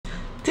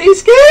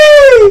T-Ski!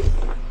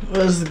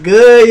 What's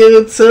good,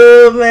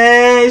 YouTube,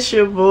 man? It's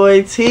your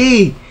boy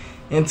T.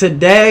 And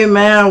today,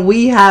 man,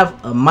 we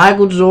have a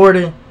Michael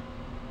Jordan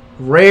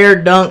rare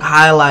dunk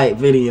highlight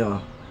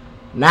video.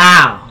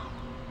 Now,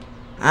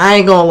 I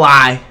ain't gonna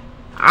lie,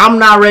 I'm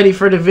not ready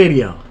for the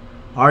video.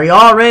 Are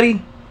y'all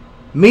ready?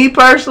 Me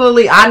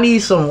personally, I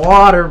need some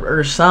water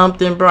or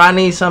something, bro. I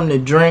need something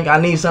to drink.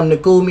 I need something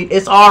to cool me.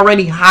 It's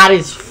already hot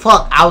as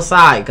fuck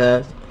outside,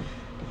 cuz.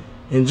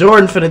 And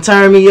Jordan finna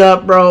turn me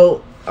up,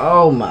 bro.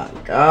 Oh my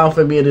god, I'm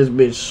finna be in this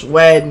bitch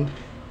sweating.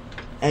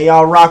 And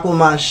y'all rock with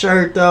my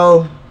shirt,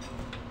 though.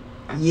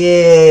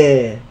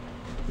 Yeah.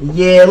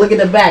 Yeah, look at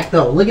the back,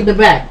 though. Look at the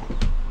back.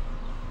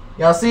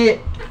 Y'all see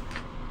it?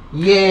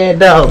 Yeah,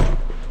 though.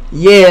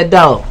 Yeah,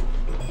 though.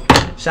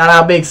 Shout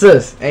out Big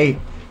Sis. Hey,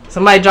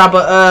 somebody drop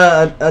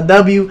a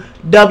W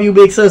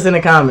Big Sis in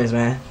the comments,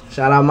 man.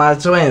 Shout out my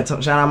twin.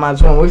 Shout out my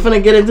twin. We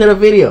finna get into the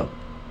video.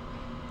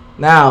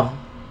 Now,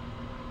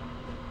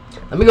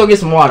 let me go get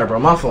some water, bro.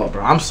 My fault,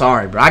 bro. I'm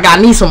sorry, bro.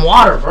 I need some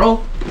water,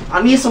 bro.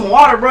 I need some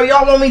water, bro.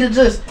 Y'all want me to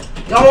just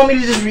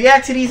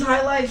react to these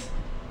highlights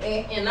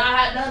and not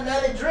have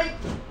nothing to drink?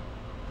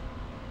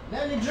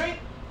 Nothing to drink?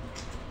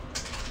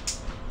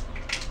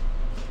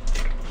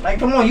 Like,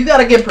 come on, you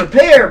gotta get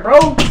prepared,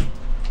 bro.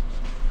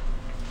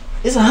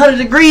 It's 100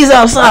 degrees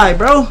outside,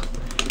 bro.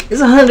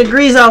 It's 100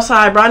 degrees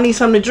outside, bro. I need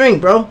something to drink,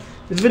 bro.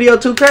 This video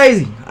too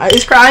crazy. I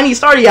need to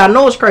start it. Y'all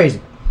know it's crazy.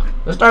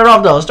 Let's start it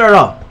off, though. Let's start it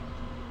off.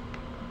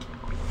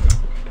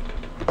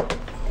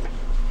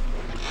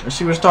 Let's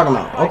see what it's talking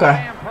about. Okay.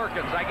 I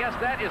guess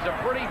that is a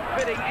pretty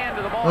fitting end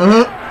to the ball.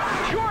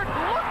 Jordan,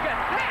 look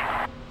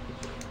at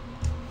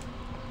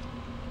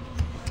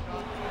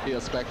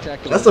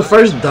that. That's the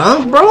first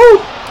dunk, bro.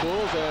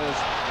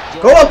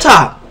 Go up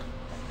top.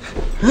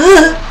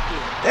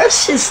 That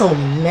shit's so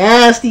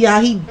nasty how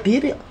he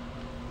did it.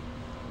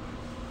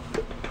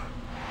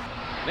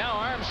 Now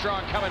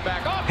Armstrong coming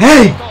back up.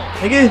 Hey,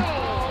 nigga.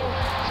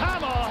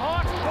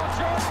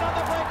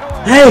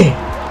 Hey.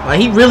 Like,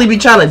 he really be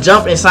trying to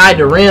jump inside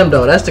the rim,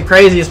 though. That's the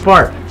craziest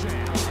part.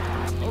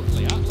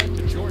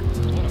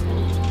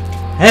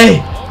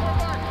 Hey.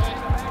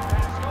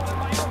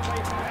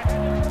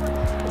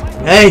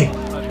 Hey.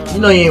 You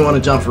know you ain't want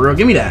to jump for real.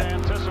 Give me that.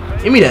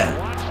 Give me that.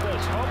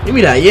 Give me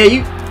that. Yeah,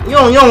 you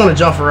don't want to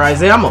jump for real,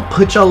 Isaiah. I'm going to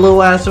put your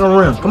little ass in the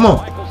rim. Come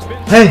on.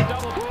 Hey.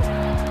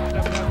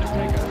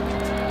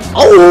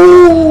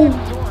 Oh.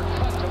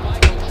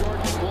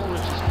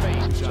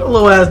 Your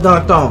little ass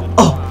dunked on.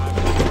 Oh.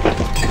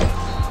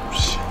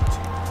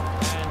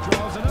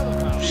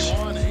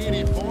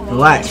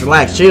 Relax,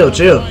 relax, chill,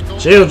 Jordan.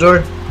 Chill,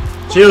 Jordan.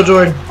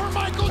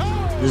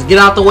 Just get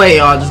out the way,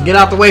 y'all. Just get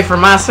out the way for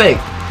my sake.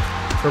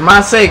 For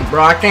my sake,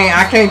 bro. I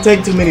can't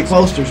take too many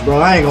posters, bro.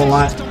 I ain't gonna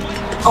lie.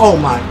 Oh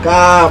my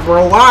god,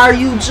 bro. Why are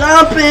you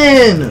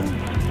jumping?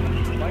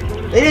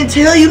 They didn't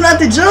tell you not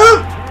to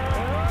jump?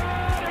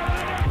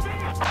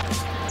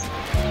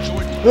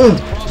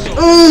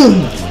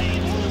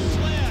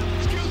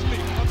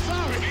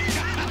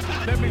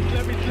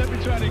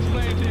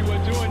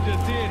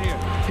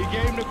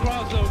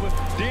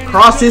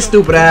 Cross his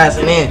stupid ass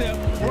and then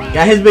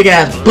got his big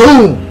ass.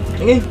 Boom.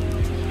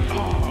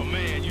 Oh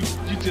man, you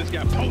just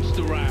got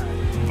posterized.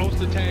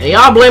 Hey,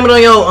 y'all blame it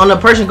on the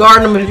person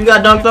guarding him if you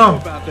got dunked on.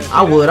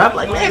 I would. I'd be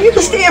like, man, if you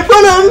can stay in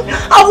front of him,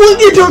 I would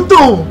get dunked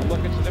on.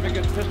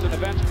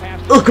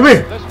 Oh, come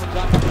here.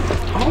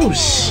 Oh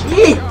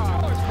shit.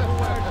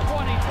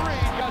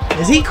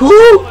 Is he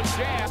cool?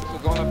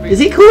 Is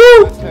he cool?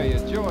 I tell you,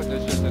 Jordan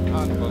is just an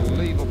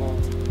unbelievable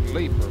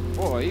leaper.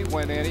 Boy, he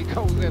went in. He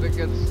goes in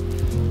against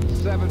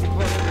 7 foot, and it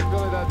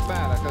really doesn't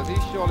matter because he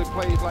surely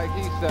plays like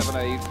he's 7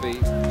 or 8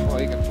 feet. Boy,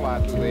 he can fly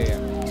through the air.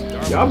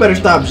 Y'all better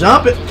stop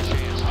jumping.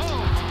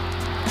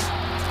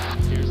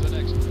 Here's the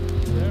next one.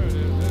 There it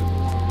is.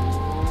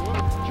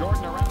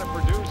 Jordan around to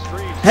produce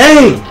streets.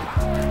 Hey,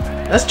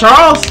 that's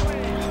Charles.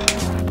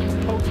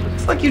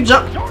 It's like you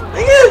jump.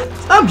 Nigga,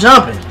 stop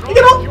jumping.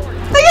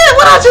 Nigga,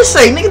 what I just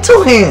say? Nigga,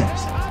 2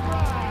 hands.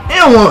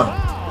 And 1.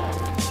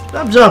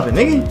 Stop jumping,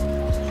 nigga.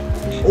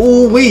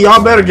 Ooh,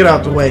 y'all better get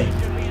out the way.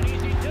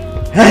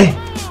 Hey.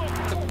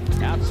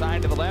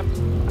 Outside to the left.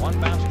 One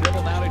bounce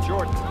dribble now to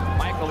Jordan.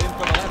 Michael in from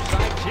the left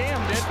side.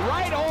 Jammed it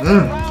right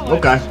over.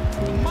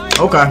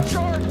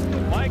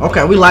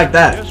 Okay, we like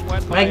that.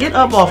 Man, get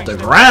up off the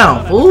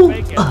ground, fool.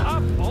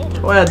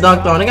 Go ahead,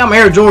 dunked on. Nigga, I'm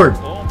Air Jordan.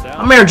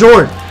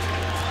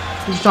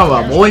 What you talking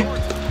about, boy?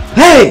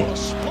 Hey.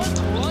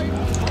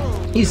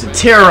 He used to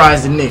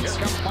terrorize the Knicks.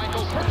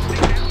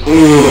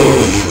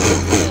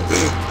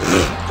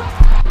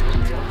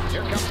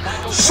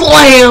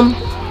 Slam!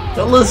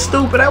 That little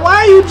stupid. Why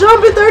are you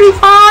jumping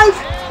 35?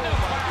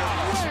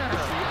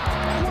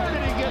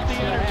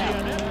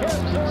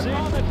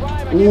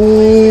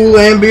 Ooh,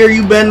 Ambeer,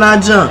 you better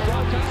not jump.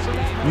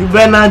 You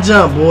better not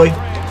jump, boy.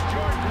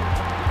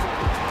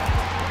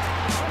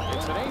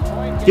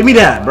 Give me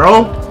that,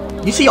 bro.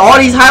 You see all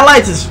these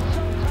highlights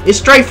it's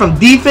straight from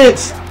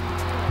defense.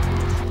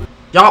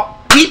 Y'all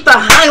peep the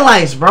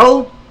highlights,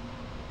 bro.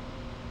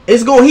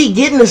 He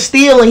getting the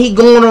steal and he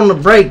going on the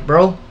break,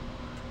 bro.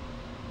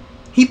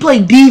 He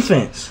played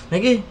defense,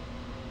 nigga.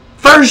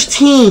 First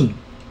team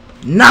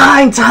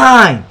 9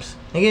 times,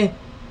 nigga.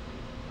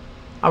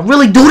 I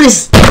really do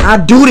this. I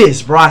do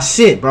this, bro. I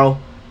sit, bro.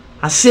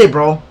 I sit,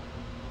 bro.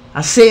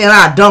 I sit and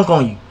I dunk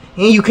on you.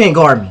 And you can't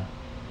guard me.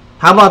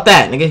 How about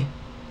that, nigga?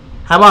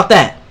 How about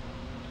that?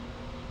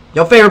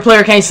 Your favorite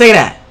player can't say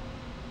that. What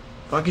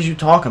the fuck is you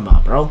talking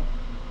about, bro?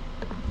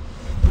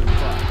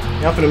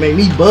 Y'all finna make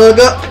me bug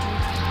up.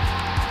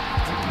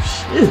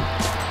 Shit.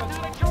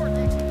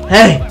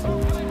 Hey.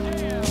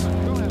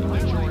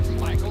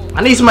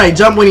 I need somebody to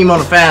jump with him on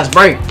a fast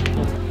break.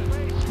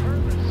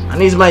 I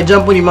need somebody to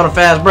jump with him on a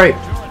fast break.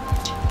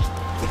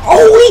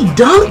 Oh, he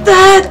dunked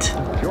that.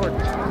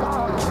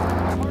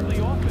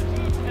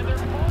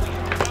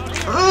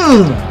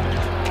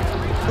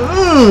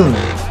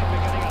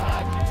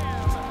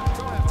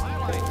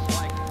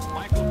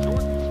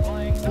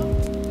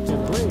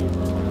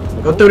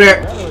 Go through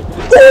there.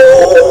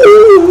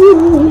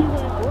 Ooh.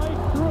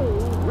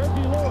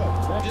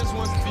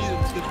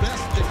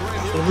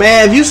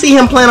 Man, if you see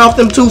him playing off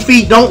them 2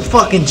 feet, don't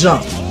fucking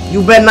jump.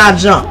 You better not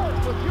jump.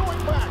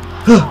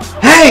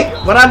 Hey,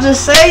 what I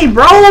just say,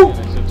 bro?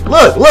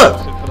 Look, look.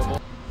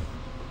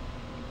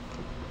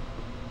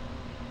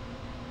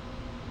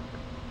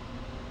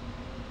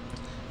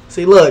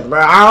 See, look,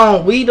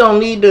 bro. We don't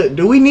need to.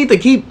 Do we need to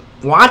keep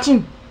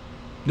watching?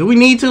 Do we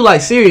need to?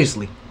 Like,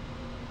 seriously.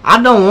 I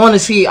don't want to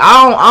see.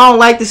 I don't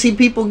like to see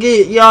people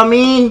get. You know what I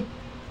mean?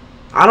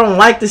 I don't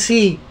like to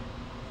see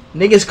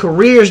niggas'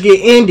 careers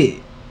get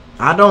ended.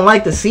 I don't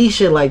like to see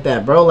shit like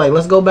that, bro. Like,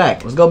 let's go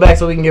back. Let's go back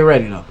so we can get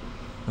ready, though.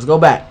 Let's go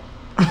back.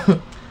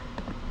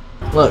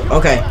 Look,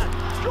 okay.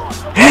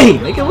 Hey,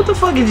 nigga, what the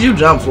fuck did you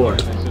jump for?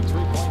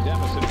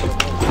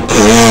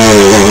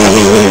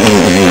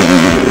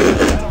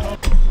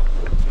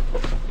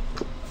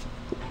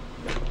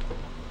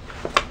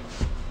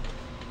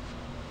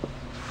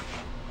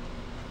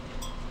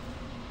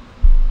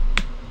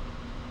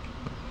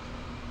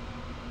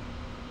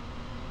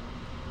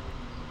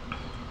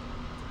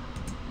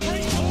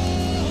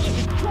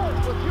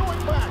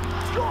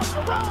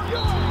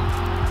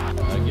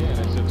 Again,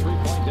 it's a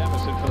 3-point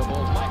deficit for the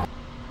Bulls.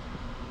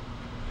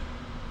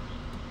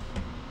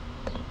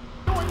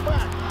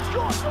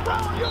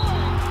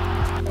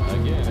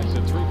 Again, it's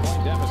a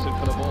 3-point deficit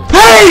for the Bulls.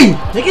 Hey!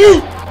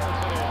 Nigga!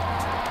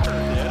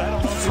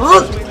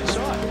 Fuck!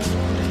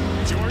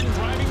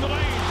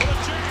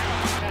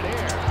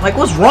 Like,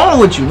 what's wrong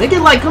with you,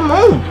 nigga? Like, come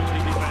on!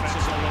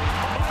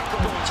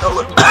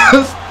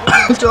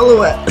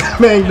 Cholo at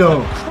man,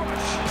 no.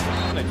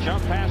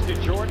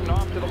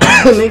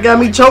 They got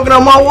me choking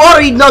on my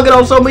water. He dunking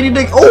on so many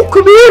dicks. Oh,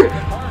 come here!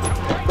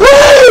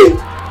 Hey!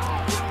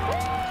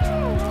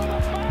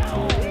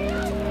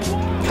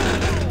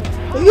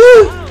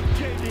 Yeah.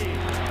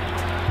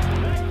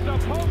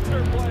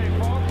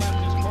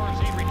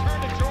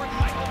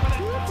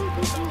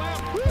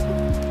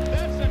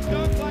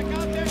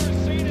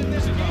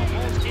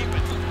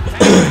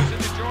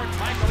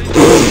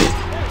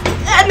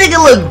 That nigga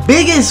look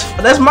big as.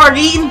 That's Mark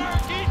Eaton.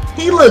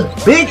 He look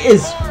big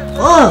as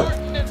fuck.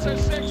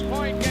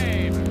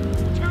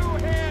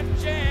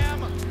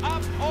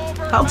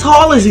 How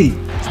tall is he?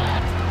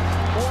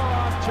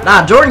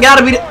 Nah, Jordan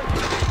gotta be the.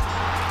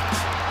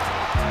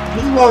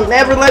 He won't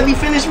never let me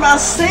finish my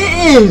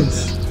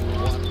sentence.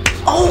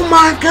 Oh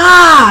my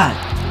god.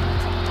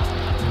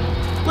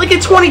 Look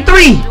at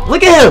 23.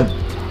 Look at him.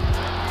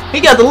 He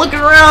got the looking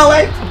around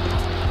like.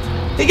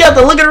 He got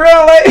the looking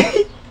around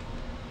like.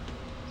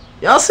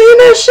 Y'all seen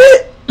that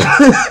shit?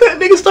 That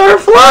nigga started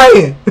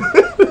flying.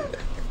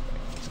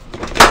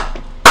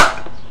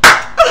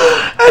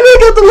 That nigga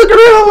got to look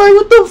around like,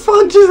 what the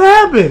fuck just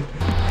happened?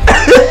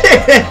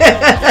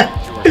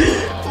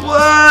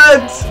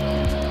 What?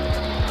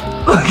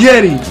 Look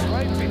at him.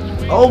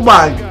 Oh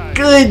my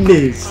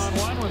goodness.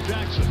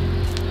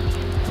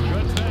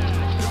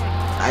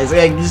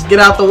 Isaiah, just get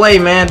out the way,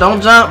 man.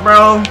 Don't jump,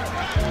 bro.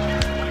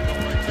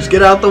 Just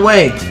get out the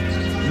way.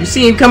 You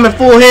see him coming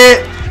full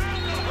head?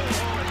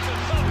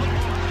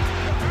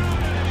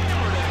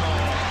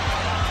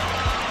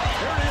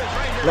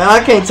 Man,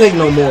 I can't take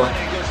no more.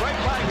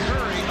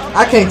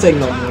 I can't take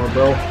no more,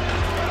 bro.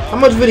 How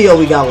much video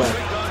we got left?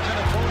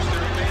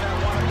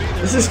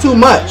 This is too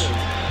much.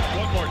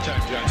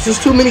 This is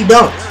too many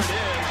dunks.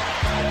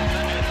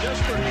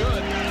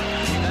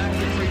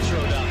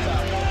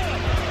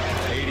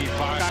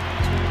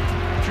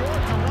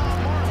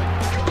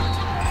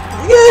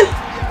 Yeah.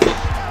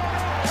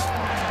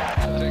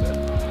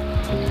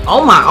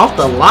 Oh my, off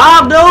the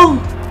lob though?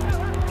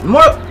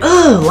 More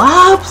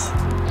lobs?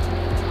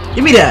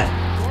 Give me that.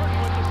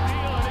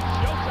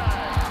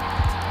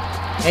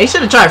 Hey, he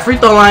should have tried free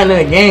throw line in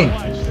the game.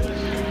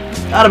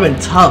 That would have been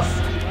tough.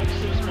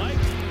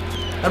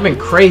 That would have been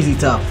crazy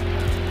tough.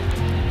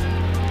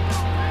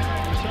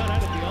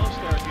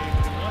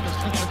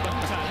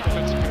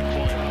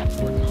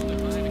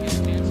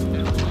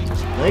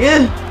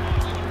 Nigga.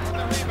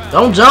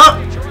 Don't jump.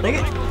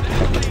 Nigga.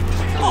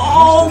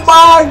 Oh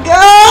my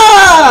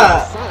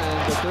god.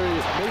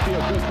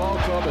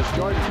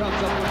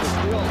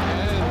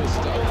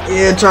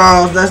 Yeah,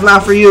 Charles, that's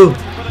not for you.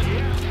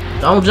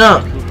 Don't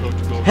jump.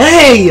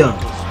 Hey!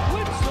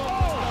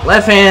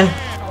 Left hand.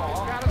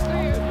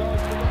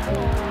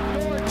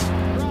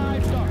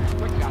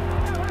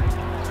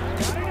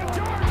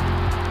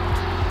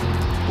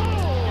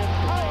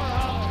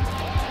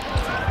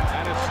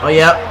 Oh,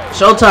 yep.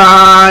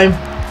 Showtime.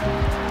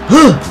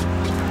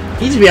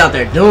 He just be out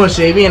there doing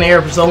shit. He be in the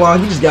air for so long.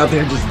 He just got out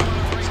there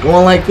just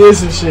going like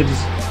this and shit.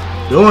 Just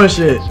doing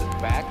shit.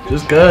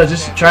 Just cuz.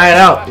 Just to try it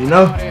out, you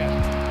know?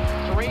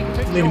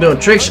 Nigga doing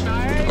trick shit.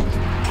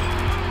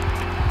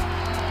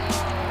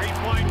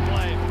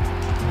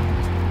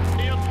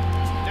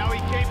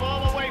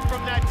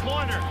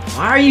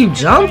 Why are you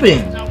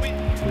jumping?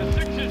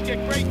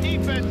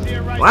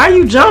 Why are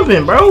you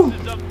jumping, bro?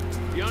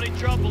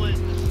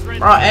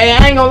 Bro, hey,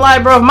 I ain't gonna lie,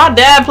 bro. If my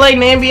dad played in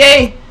the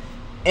NBA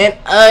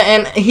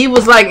and he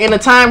was like in a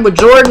time with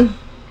Jordan,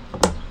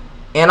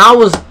 and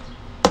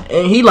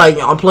he like,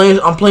 I'm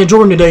playing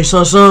Jordan today,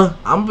 son.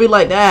 I'm gonna be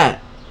like,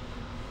 Dad,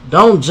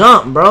 don't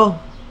jump, bro.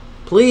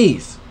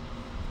 Please.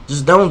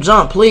 Just don't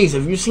jump, please.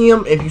 If you see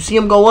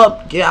him go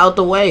up, get out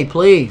the way,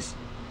 please.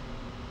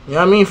 You know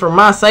what I mean? For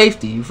my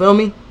safety, you feel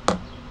me?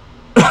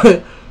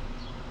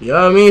 You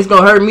know what I mean? It's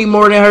gonna hurt me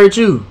more than it hurt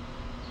you.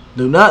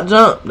 Do not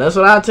jump. That's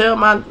what I tell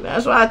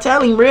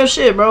him. Real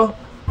shit, bro.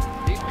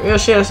 Real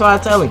shit, that's what I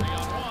tell him.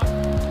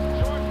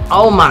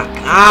 Oh my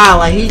god,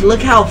 like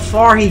look how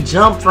far he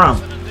jumped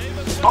from.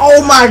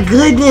 Oh my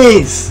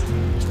goodness.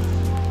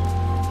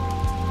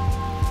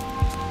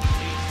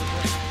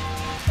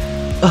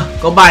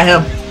 Go by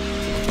him.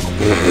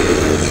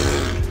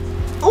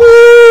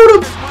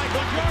 Ooh,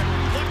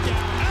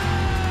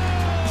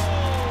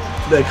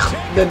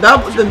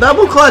 the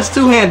double clutch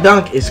two-hand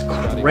dunk is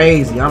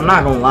crazy. I'm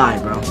not gonna lie,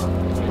 bro.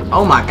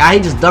 Oh my god, he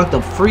just dunked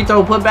a free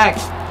throw putback.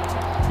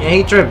 Yeah,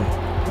 he tripping.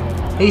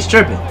 He's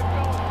tripping.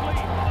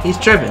 He's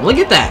tripping. Look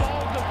at that.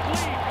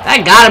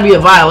 That gotta be a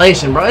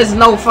violation, bro. There's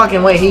no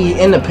fucking way he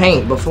in the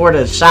paint before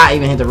the shot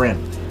even hit the rim.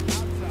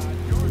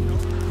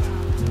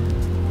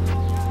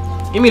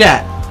 Give me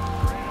that.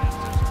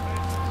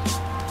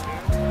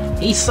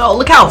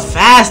 Look how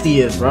fast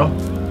he is, bro.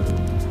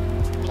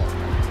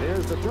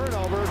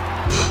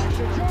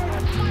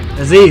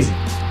 It's easy.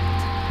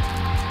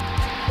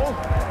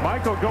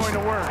 Michael going to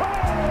work.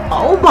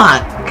 Oh my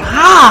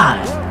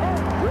god.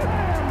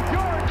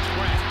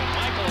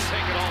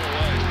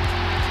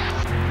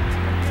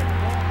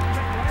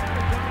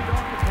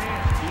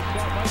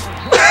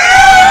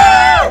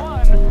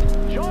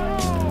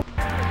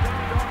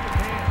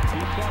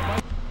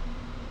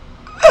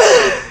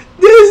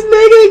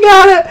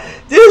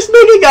 This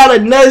nigga got a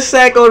nut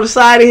sack on the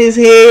side of his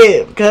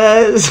head,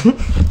 cuz.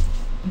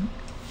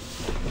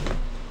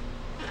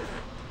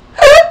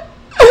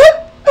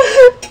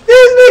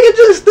 This nigga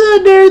just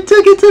stood there and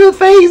took it to the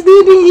face,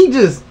 didn't he?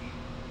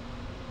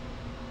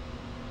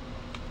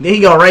 Then he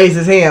gonna raise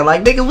his hand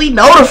like, nigga, we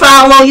know the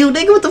foul on you,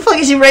 nigga. What the fuck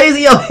is you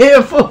raising your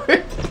hand for?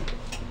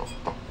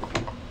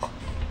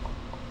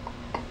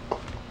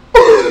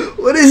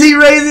 What is he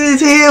raising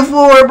his hand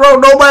for, bro?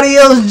 Nobody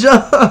else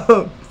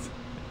jumped.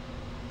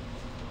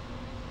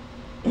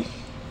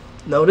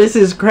 No, this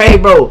is crazy,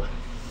 bro.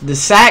 The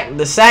sack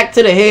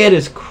to the head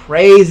is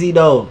crazy,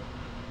 though.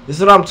 This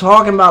is what I'm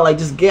talking about. Like,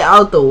 just get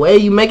out the way.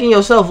 You making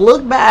yourself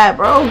look bad,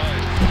 bro.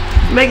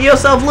 You making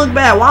yourself look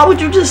bad. Why would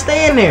you just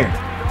stand there?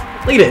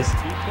 Look at this.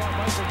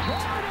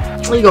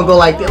 You gonna go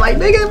like that? Like,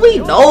 nigga, we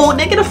know,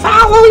 nigga, the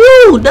foul on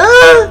you,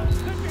 duh.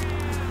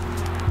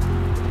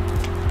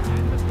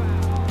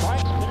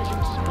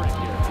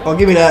 Oh,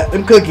 give me that.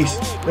 Them cookies.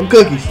 Them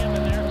cookies.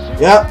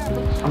 Yep.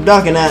 I'm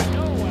dunking that.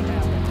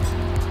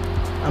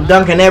 I'm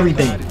dunking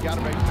everything.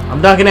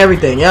 I'm dunking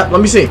everything. Yep.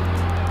 Let me see.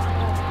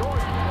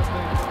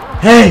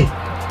 Hey.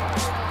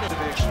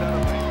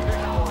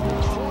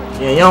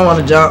 Yeah, you don't want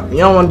to jump. You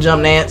don't want to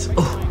jump, Nance.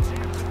 Ooh.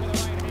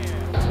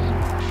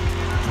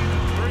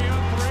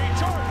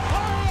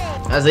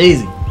 That's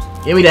easy.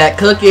 Give me that.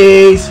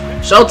 Cookies.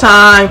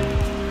 Showtime.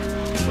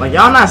 Like,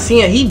 y'all not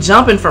seeing. He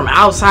jumping from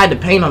outside the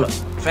paint on the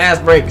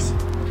fast breaks.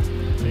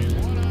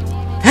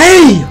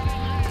 Hey!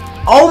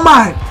 Oh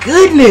my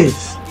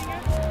goodness!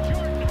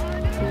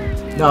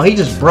 No, he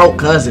just broke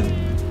Cousin.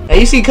 Hey,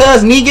 you see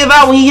Cuz knee give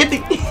out when he hit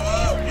the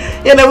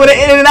and then with the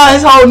in and out,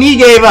 his whole knee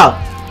gave out.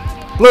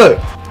 Look.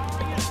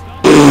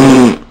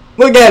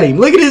 Look at him.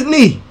 Look at his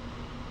knee.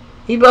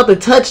 He about to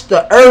touch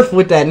the earth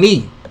with that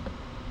knee.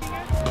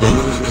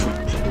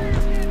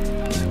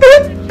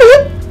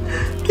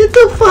 Get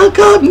the fuck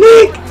up,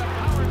 Nick.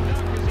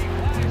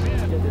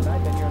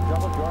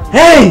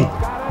 Hey!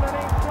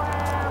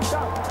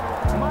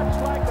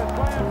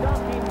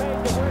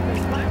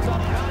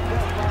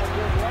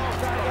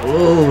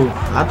 Ooh,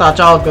 I thought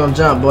y'all was gonna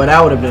jump, boy.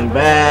 That would have been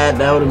bad.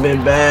 That would have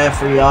been bad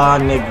for y'all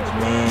niggas,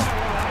 man.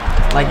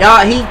 Like,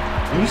 y'all,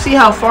 you see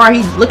how far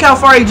look how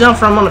far he jumped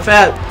from on the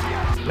fat.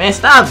 Man,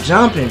 stop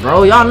jumping,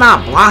 bro. Y'all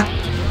not blocking.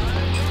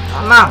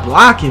 Y'all not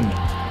blocking me.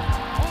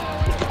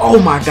 Oh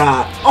my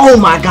god. Oh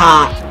my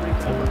god.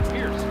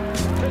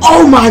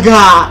 Oh my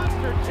god.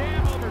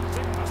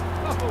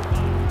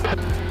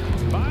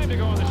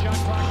 go on the shot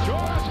clock.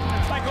 George.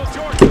 Michael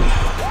Jordan.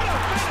 What a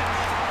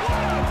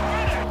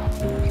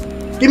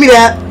finish. Give me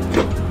that.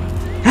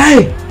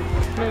 Hey.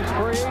 Is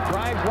free.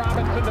 Drives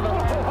Robinson to the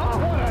hole.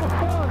 What a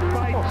dunk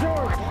by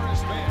Jordan.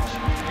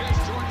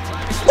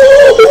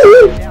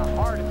 Ooh. Down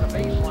hard at the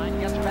baseline.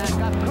 Gets back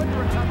up. Couldn't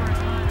recover in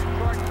time.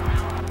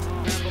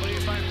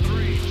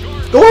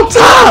 Jordan. Go on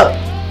top.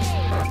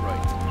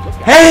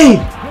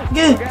 Hey.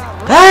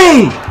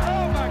 Hey.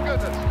 Oh my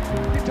goodness!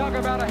 You talk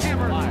about a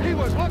hammer. He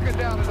was looking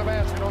down at the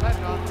basket on that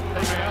dunk.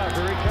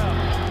 Here he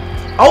comes.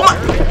 Oh my.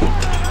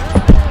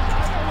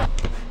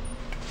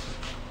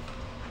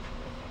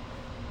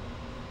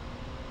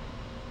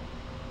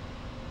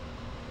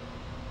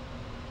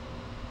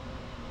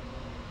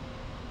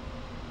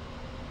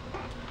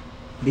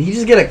 Did he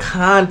just get a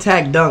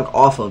contact dunk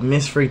off a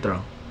missed free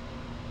throw?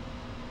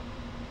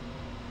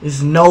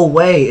 There's no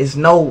way. There's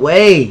no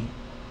way.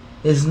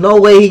 There's no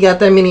way he got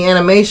that many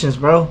animations,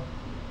 bro.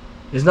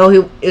 There's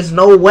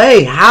no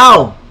way.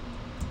 How?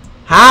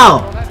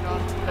 How?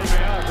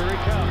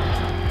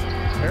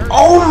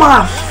 Oh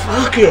my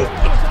fucking.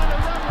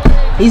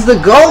 He's the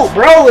GOAT,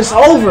 bro. It's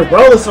over,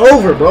 bro. It's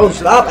over, bro.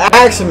 Stop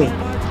asking me.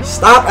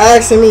 Stop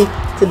asking me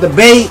to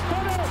debate.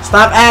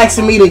 Stop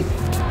asking me to.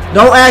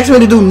 Don't ask me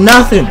to do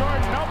nothing.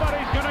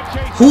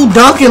 Who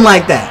dunking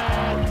like that?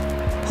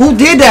 Who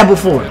did that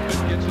before?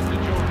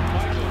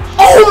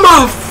 Oh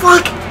my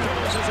fuck!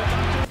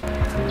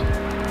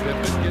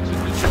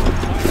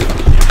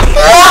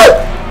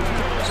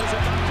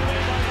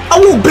 I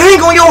will bang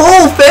on your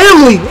whole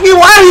family.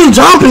 Why are you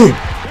jumping?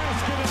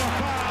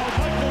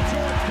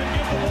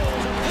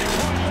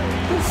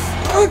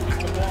 Fuck.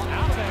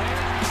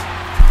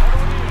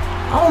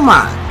 Oh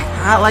my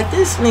god! Like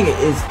this nigga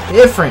is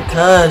different,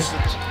 cuz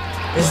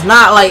it's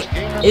not like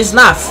it's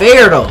not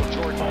fair though.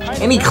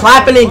 And he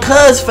clapping in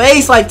cuz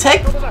face like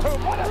take.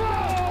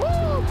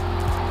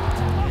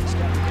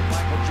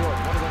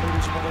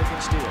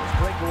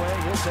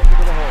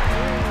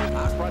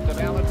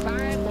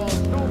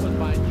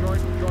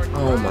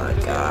 Oh my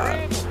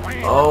god.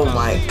 Oh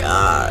my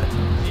god.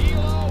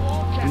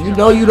 You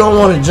know you don't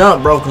want to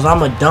jump, bro, because I'm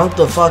going to dunk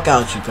the fuck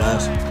out you,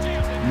 cuz.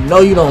 You know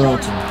you don't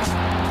want to.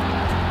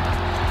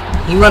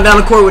 He run down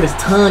the court with his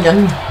tongue.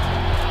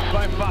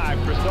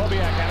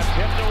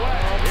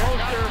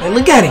 Hey,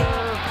 look at him.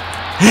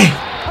 Hey,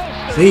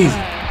 it's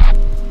easy.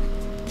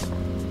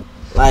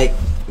 Like,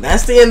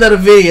 that's the end of the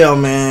video,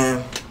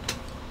 man.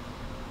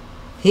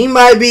 He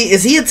might be.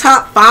 Is he a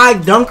top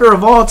 5 dunker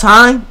of all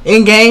time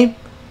in game?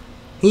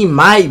 He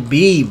might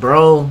be,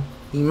 bro.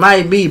 He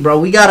might be, bro.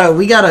 We gotta.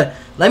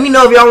 Let me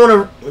know if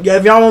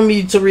y'all want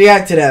me to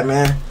react to that,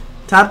 man.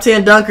 Top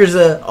 10 dunkers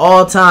of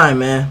all time,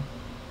 man.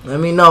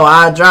 Let me know.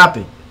 I'll drop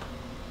it.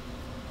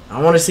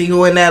 I want to see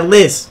who in that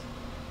list.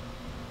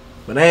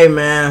 But hey,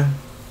 man,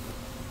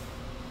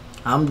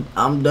 I'm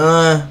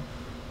done.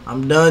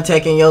 I'm done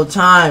taking your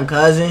time,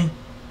 cousin.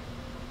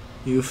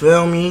 You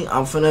feel me?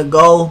 I'm finna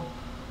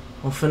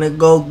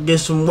go get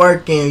some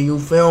work in. You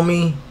feel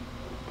me?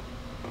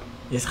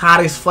 It's hot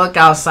as fuck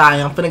outside.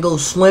 I'm finna go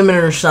swimming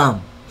or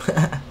something.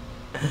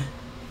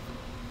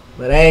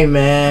 But hey,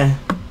 man,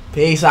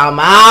 peace. I'm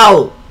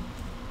out.